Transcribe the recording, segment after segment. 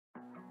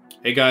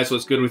Hey guys,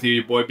 what's good with you?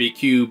 Your boy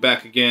BQ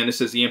back again. This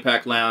is the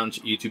Impact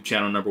Lounge YouTube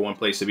channel, #1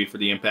 place to be for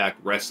the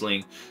Impact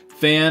Wrestling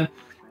fan.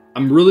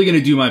 I'm really going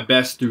to do my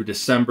best through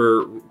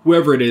December,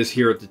 whoever it is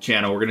here at the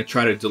channel. We're going to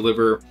try to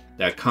deliver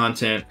that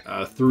content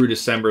through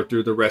December,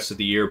 through the rest of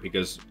the year,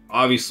 because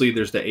obviously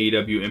there's the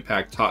AEW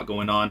Impact talk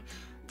going on.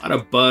 A lot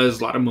of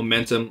buzz, a lot of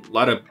momentum, a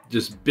lot of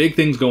just big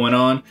things going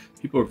on.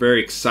 People are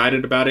very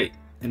excited about it.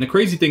 And the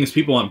crazy thing is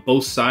people on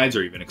both sides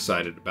are even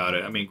excited about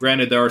it. I mean,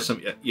 granted, there are some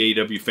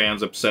AEW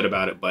fans upset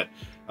about it, but,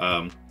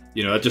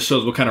 you know, that just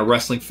shows what kind of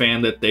wrestling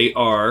fan that they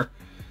are.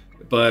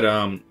 But,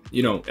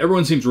 you know,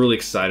 everyone seems really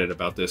excited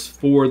about this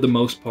for the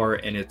most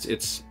part, and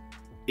it's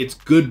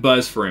good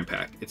buzz for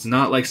Impact. It's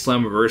not like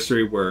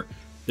Slammiversary where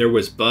there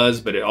was buzz,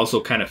 but it also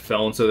kind of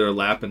fell into their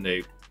lap and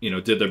they, you know,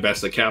 did their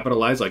best to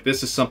capitalize. Like,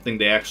 this is something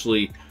they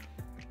actually,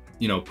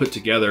 you know, put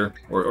together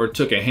or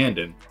took a hand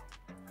in.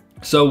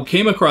 So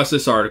came across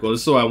this article.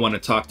 This is what I want to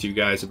talk to you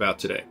guys about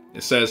today.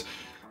 It says,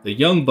 the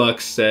Young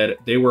Bucks said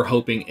they were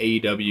hoping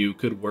AEW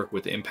could work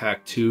with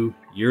Impact 2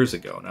 years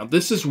ago. Now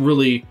this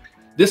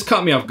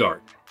caught me off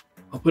guard.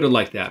 I'll put it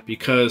like that,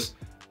 because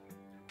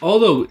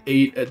although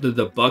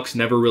the Bucks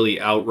never really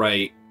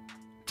outright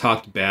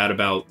talked bad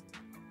about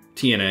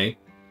TNA,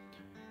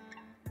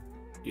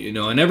 you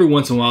know, and every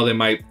once in a while they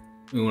might,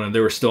 when they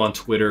were still on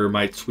Twitter,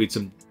 might tweet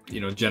some,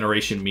 you know,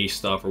 Generation Me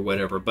stuff or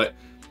whatever. But,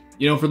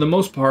 you know, for the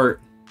most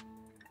part,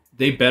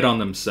 they bet on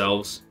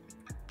themselves,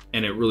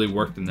 and it really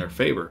worked in their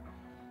favor.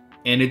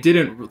 And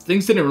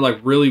things didn't like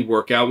really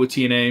work out with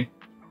TNA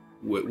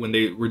when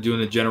they were doing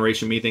the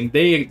Generation Me thing.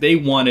 They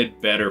wanted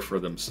better for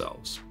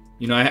themselves.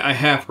 You know, I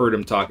have heard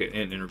them talk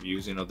in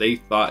interviews. You know, they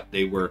thought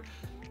they were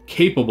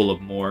capable of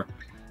more,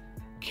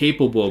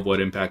 capable of what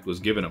Impact was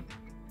giving them,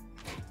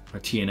 or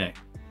TNA.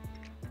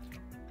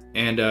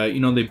 And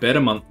you know, they bet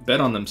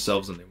on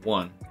themselves, and they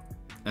won,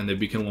 and they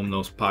became one of the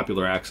most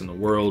popular acts in the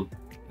world.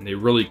 And they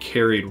really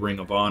carried Ring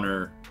of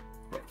Honor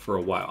for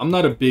a while. I'm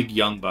not a big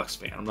Young Bucks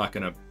fan. I'm not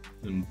gonna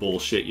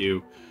bullshit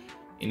you.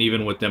 And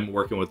even with them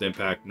working with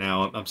Impact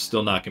now, I'm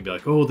still not gonna be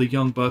like, oh, the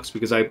Young Bucks,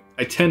 because I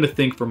tend to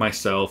think for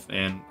myself,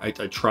 and I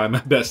try my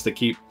best to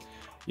keep,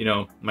 you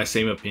know, my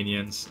same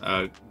opinions.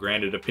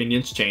 Granted,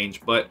 opinions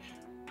change, but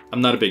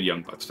I'm not a big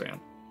Young Bucks fan.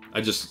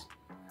 I'm just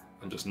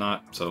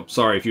not. So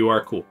sorry if you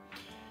are, cool.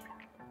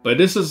 But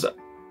this is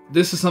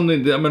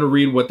something that I'm gonna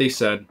read what they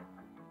said.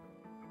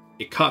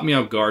 It caught me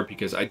off guard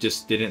because I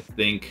just didn't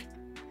think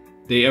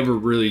they ever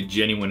really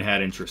genuinely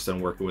had interest in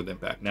working with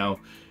Impact. Now,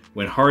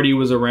 when Hardy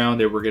was around,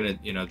 they were gonna,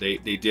 you know, they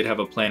did have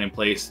a plan in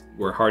place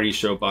where Hardy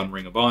showed up on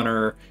Ring of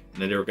Honor,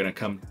 and then they were gonna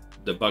come,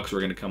 the Bucks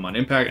were gonna come on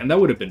Impact, and that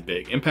would have been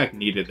big. Impact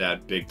needed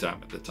that big time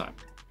at the time.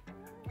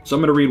 So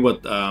I'm gonna read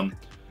what,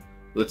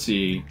 let's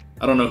see,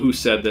 I don't know who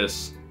said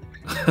this,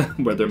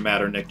 whether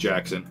Matt or Nick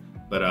Jackson,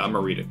 but I'm gonna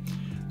read it.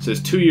 It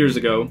says, 2 years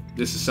ago,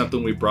 this is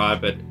something we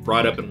brought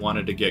up and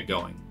wanted to get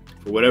going.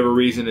 For whatever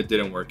reason, it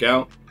didn't work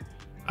out.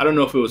 I don't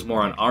know if it was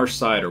more on our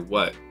side or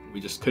what. We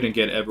just couldn't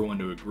get everyone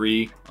to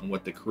agree on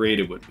what the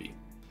creative would be.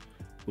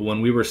 But when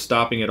we were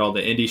stopping at all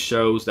the indie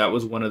shows, that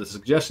was one of the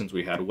suggestions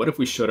we had. What if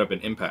we showed up in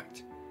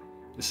Impact?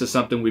 This is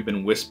something we've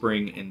been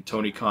whispering in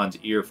Tony Khan's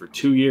ear for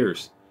 2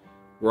 years.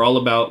 We're all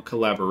about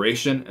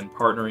collaboration and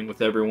partnering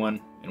with everyone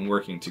and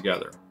working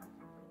together.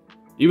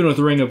 Even with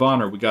Ring of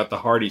Honor, we got the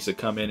Hardys to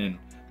come in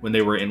when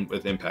they were in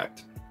with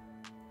Impact.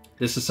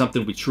 This is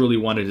something we truly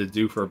wanted to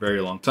do for a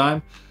very long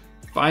time.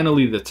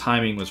 Finally, the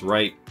timing was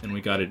right, and we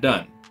got it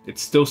done.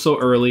 It's still so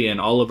early, and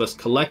all of us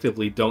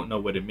collectively don't know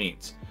what it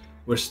means.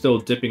 We're still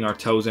dipping our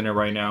toes in it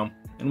right now,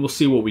 and we'll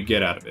see what we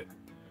get out of it.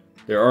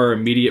 There are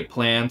immediate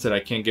plans that I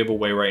can't give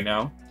away right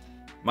now.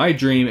 My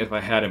dream, if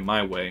I had it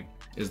my way,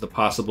 is the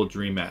possible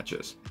dream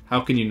matches. How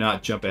can you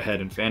not jump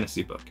ahead in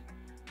fantasy book?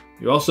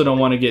 You also don't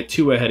want to get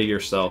too ahead of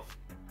yourself.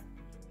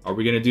 Are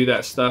we going to do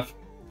that stuff?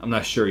 I'm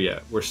not sure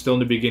yet. We're still in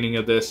the beginning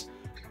of this,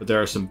 but there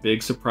are some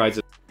big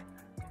surprises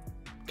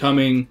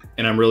coming,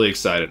 and I'm really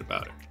excited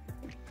about it.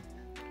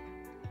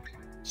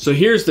 So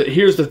here's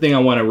the thing I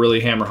want to really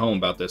hammer home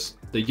about this.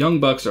 The Young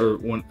Bucks are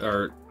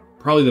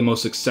probably the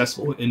most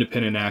successful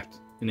independent act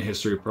in the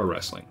history of pro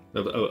wrestling,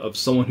 of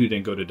someone who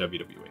didn't go to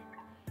WWE.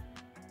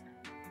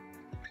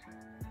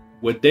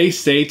 What they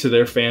say to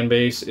their fan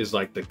base is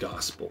like the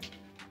gospel.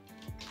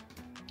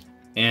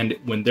 And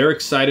when they're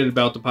excited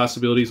about the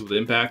possibilities with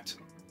Impact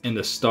and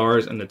the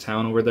stars and the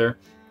town over there,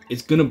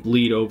 it's going to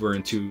bleed over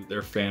into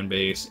their fan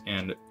base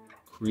and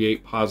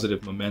create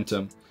positive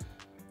momentum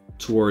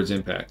towards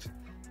Impact.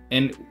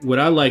 And what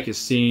I like is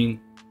seeing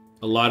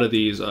a lot of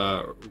these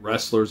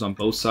wrestlers on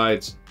both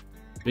sides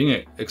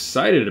being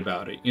excited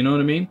about it. You know what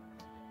I mean?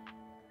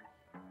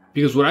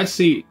 Because what I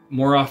see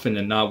more often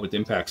than not with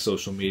Impact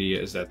social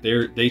media is that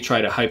they try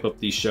to hype up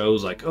these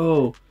shows like,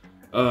 oh,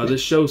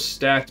 this show's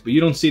stacked, but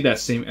you don't see that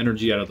same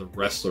energy out of the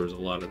wrestlers a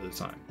lot of the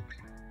time.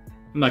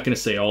 I'm not going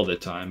to say all the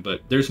time,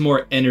 but there's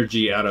more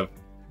energy out of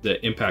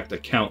the Impact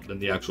account than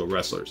the actual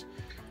wrestlers.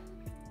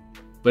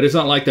 But it's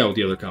not like that with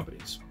the other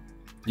companies.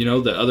 You know,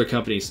 the other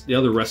companies, the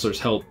other wrestlers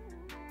help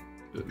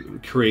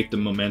create the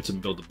momentum,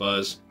 build the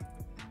buzz,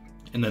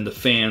 and then the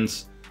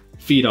fans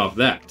feed off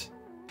that.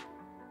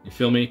 You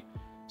feel me?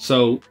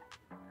 So,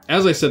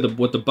 as I said,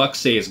 what the Bucks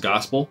say is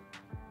gospel,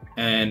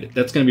 and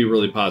that's going to be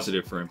really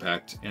positive for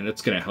Impact, and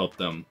it's going to help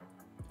them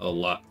a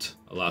lot.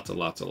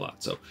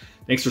 So,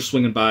 thanks for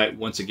swinging by.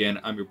 Once again,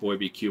 I'm your boy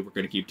BQ. We're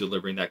going to keep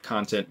delivering that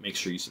content. Make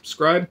sure you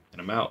subscribe,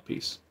 and I'm out.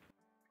 Peace.